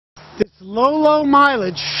This low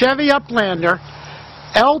mileage Chevy Uplander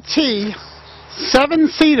LT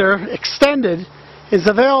 7-seater extended is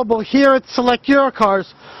available here at Select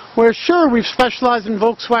Eurocars, where sure, we've specialized in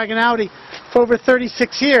Volkswagen Audi for over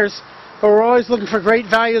 36 years, but we're always looking for great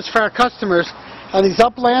values for our customers. And these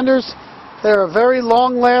Uplanders, they're a very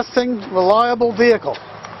long-lasting, reliable vehicle.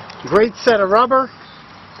 Great set of rubber,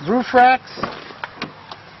 roof racks,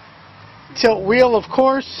 tilt wheel of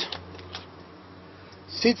course.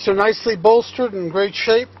 Seats are nicely bolstered in great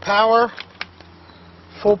shape. Power,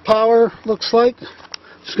 full power looks like.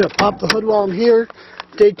 Just going to pop the hood while I'm here.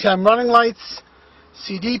 Daytime running lights,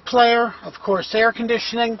 CD player, of course air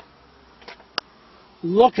conditioning.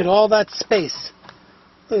 Look at all that space.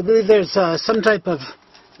 I believe there's some type of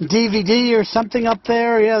DVD or something up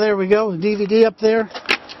there. Yeah, there we go, DVD up there.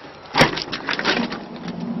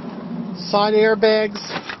 Side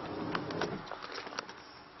airbags.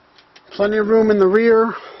 Plenty of room in the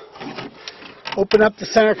rear. Open up the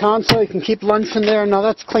center console. You can keep lunch in there. Now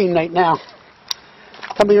that's clean right now.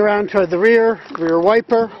 Coming around toward the rear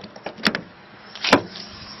wiper.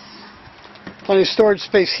 Plenty of storage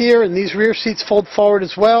space here, and these rear seats fold forward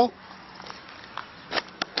as well.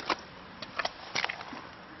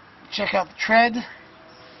 Check out the tread.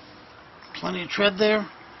 Plenty of tread there.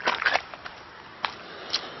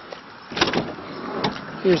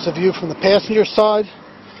 Here's the view from the passenger side.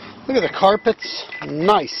 Look at the carpets.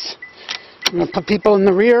 Nice. I'm going to put people in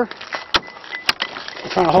the rear.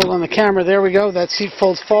 I'm trying to hold on the camera. There we go. That seat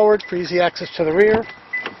folds forward for easy access to the rear.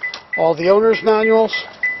 All the owner's manuals.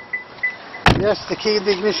 Yes, the key of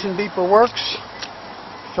the ignition beeper works.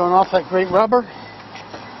 Showing off that great rubber.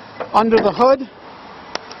 Under the hood,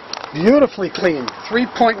 beautifully clean.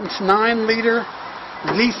 3.9 liter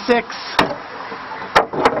V6.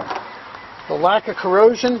 The lack of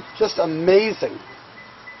corrosion, just amazing.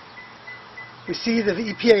 We see the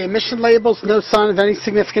EPA emission labels, no sign of any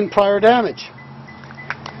significant prior damage.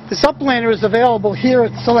 This Uplander is available here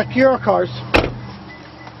at Select Eurocars,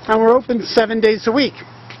 and we're open 7 days a week.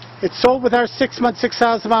 It's sold with our 6-month,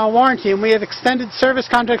 6,000-mile warranty, and we have extended service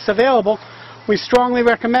contracts available. We strongly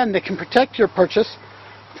recommend they can protect your purchase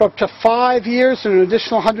for up to 5 years and an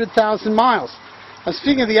additional 100,000 miles. Now,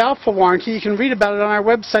 speaking of the Alpha warranty, you can read about it on our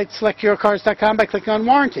website, selecteurocars.com, by clicking on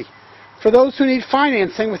Warranty. For those who need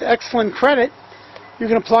financing with excellent credit, you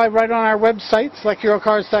can apply right on our website,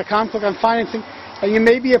 selecteurocars.com, click on Financing, and you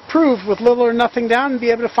may be approved with little or nothing down and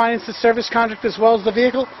be able to finance the service contract as well as the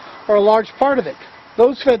vehicle or a large part of it.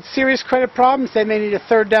 Those who had serious credit problems, they may need a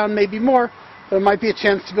third down, maybe more, but it might be a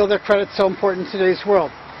chance to build their credit so important in today's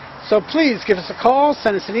world. So please give us a call,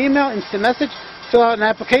 send us an email, instant message, fill out an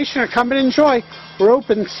application, or come and enjoy. We're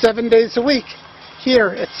open 7 days a week here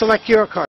at Select Eurocars.